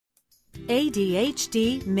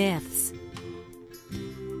ADHD Myths.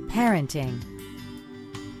 Parenting.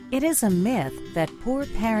 It is a myth that poor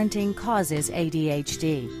parenting causes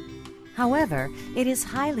ADHD. However, it is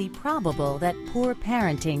highly probable that poor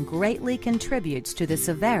parenting greatly contributes to the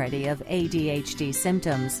severity of ADHD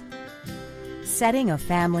symptoms. Setting a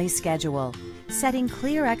family schedule, setting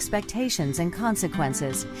clear expectations and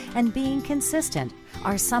consequences, and being consistent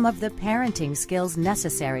are some of the parenting skills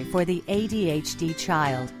necessary for the ADHD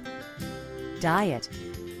child. Diet.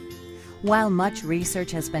 While much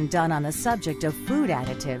research has been done on the subject of food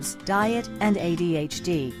additives, diet, and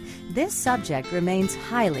ADHD, this subject remains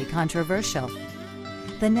highly controversial.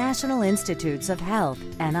 The National Institutes of Health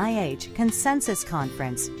 (NIH) Consensus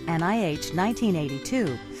Conference (NIH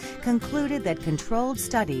 1982) concluded that controlled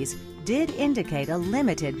studies did indicate a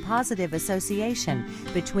limited positive association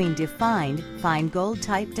between defined Feingold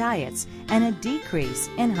type diets and a decrease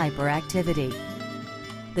in hyperactivity.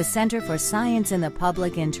 The Center for Science in the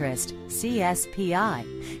Public Interest, CSPI,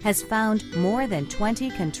 has found more than 20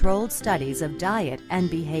 controlled studies of diet and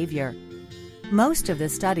behavior. Most of the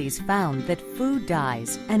studies found that food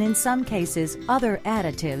dyes, and in some cases other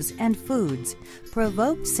additives and foods,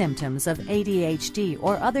 provoked symptoms of ADHD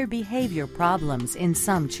or other behavior problems in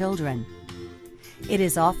some children. It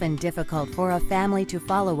is often difficult for a family to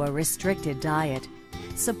follow a restricted diet.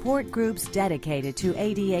 Support groups dedicated to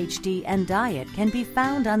ADHD and diet can be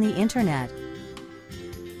found on the Internet.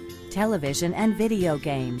 Television and video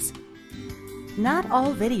games. Not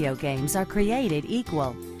all video games are created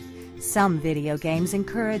equal. Some video games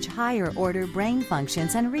encourage higher-order brain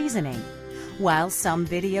functions and reasoning, while some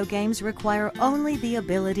video games require only the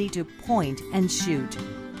ability to point and shoot.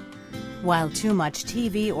 While too much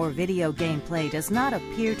TV or video game play does not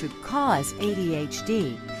appear to cause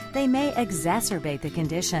ADHD, they may exacerbate the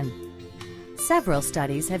condition. Several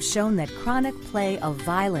studies have shown that chronic play of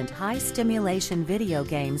violent, high-stimulation video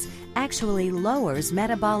games actually lowers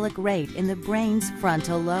metabolic rate in the brain's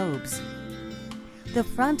frontal lobes. The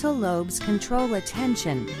frontal lobes control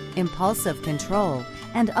attention, impulsive control,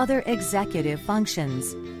 and other executive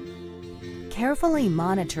functions. Carefully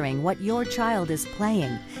monitoring what your child is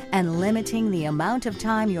playing and limiting the amount of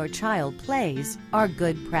time your child plays are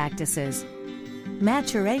good practices.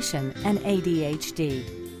 Maturation and ADHD.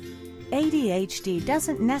 ADHD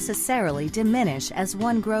doesn't necessarily diminish as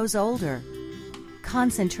one grows older.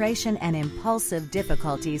 Concentration and impulsive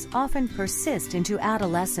difficulties often persist into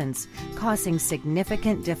adolescence, causing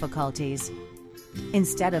significant difficulties.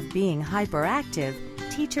 Instead of being hyperactive,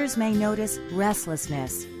 teachers may notice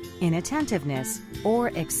restlessness, inattentiveness, or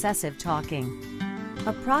excessive talking.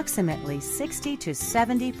 Approximately 60 to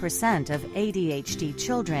 70% of ADHD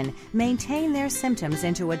children maintain their symptoms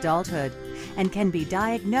into adulthood and can be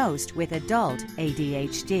diagnosed with adult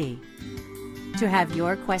ADHD. To have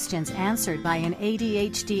your questions answered by an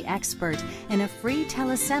ADHD expert in a free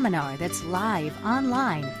teleseminar that's live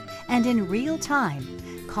online and in real time,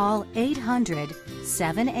 call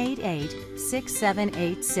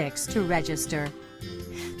 800-788-6786 to register.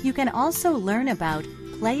 You can also learn about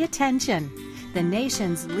Play Attention, the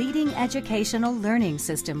nation's leading educational learning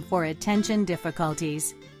system for attention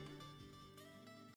difficulties.